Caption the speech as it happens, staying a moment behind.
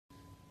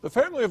The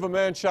family of a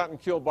man shot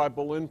and killed by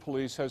Belen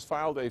police has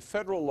filed a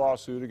federal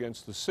lawsuit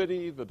against the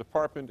city, the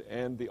department,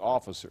 and the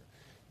officer.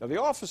 Now,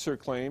 the officer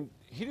claimed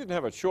he didn't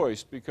have a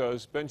choice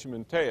because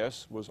Benjamin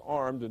Tejas was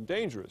armed and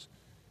dangerous.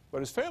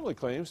 But his family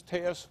claims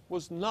Tejas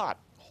was not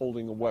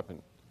holding a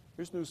weapon.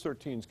 Here's News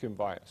 13's Kim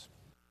Bias.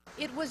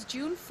 It was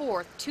June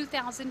 4th,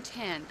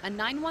 2010. A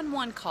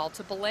 911 call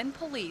to Belen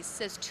police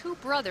says two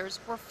brothers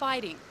were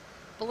fighting.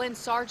 Belen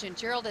Sergeant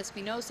Gerald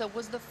Espinosa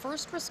was the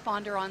first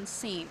responder on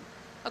scene.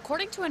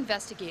 According to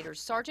investigators,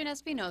 Sergeant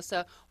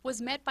Espinosa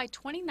was met by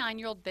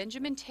 29-year-old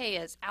Benjamin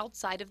Tejas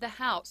outside of the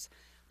house.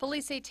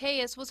 Police say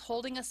Tejas was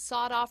holding a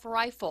sawed-off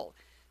rifle.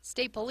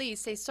 State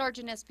police say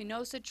Sergeant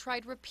Espinosa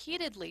tried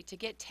repeatedly to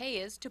get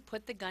Tejas to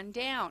put the gun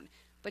down,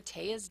 but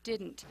Tejas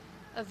didn't.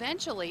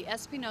 Eventually,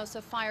 Espinosa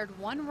fired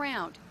one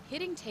round,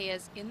 hitting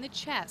Tejas in the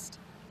chest,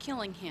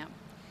 killing him.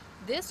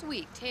 This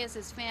week,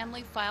 Tejas'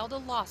 family filed a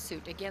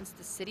lawsuit against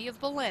the city of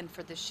Belen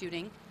for the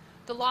shooting.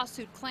 The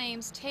lawsuit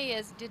claims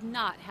Tejas did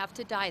not have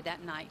to die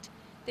that night.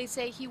 They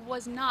say he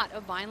was not a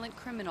violent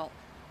criminal.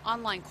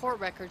 Online court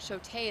records show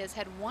Tejas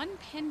had one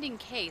pending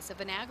case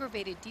of an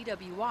aggravated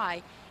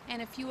DWI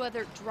and a few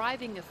other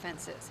driving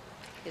offenses.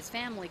 His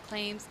family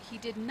claims he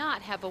did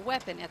not have a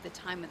weapon at the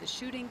time of the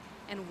shooting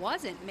and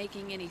wasn't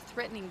making any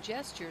threatening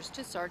gestures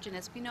to Sergeant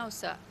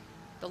Espinosa.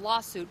 The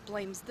lawsuit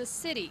blames the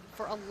city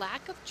for a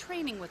lack of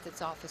training with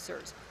its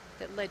officers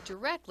that led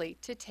directly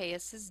to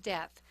Tejas'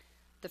 death.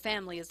 The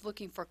family is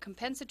looking for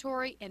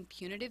compensatory and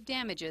punitive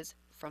damages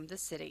from the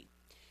city.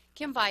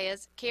 Kim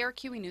Baez,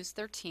 KRQE News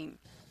 13.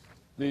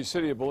 The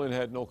city of Belen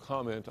had no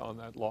comment on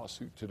that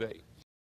lawsuit today.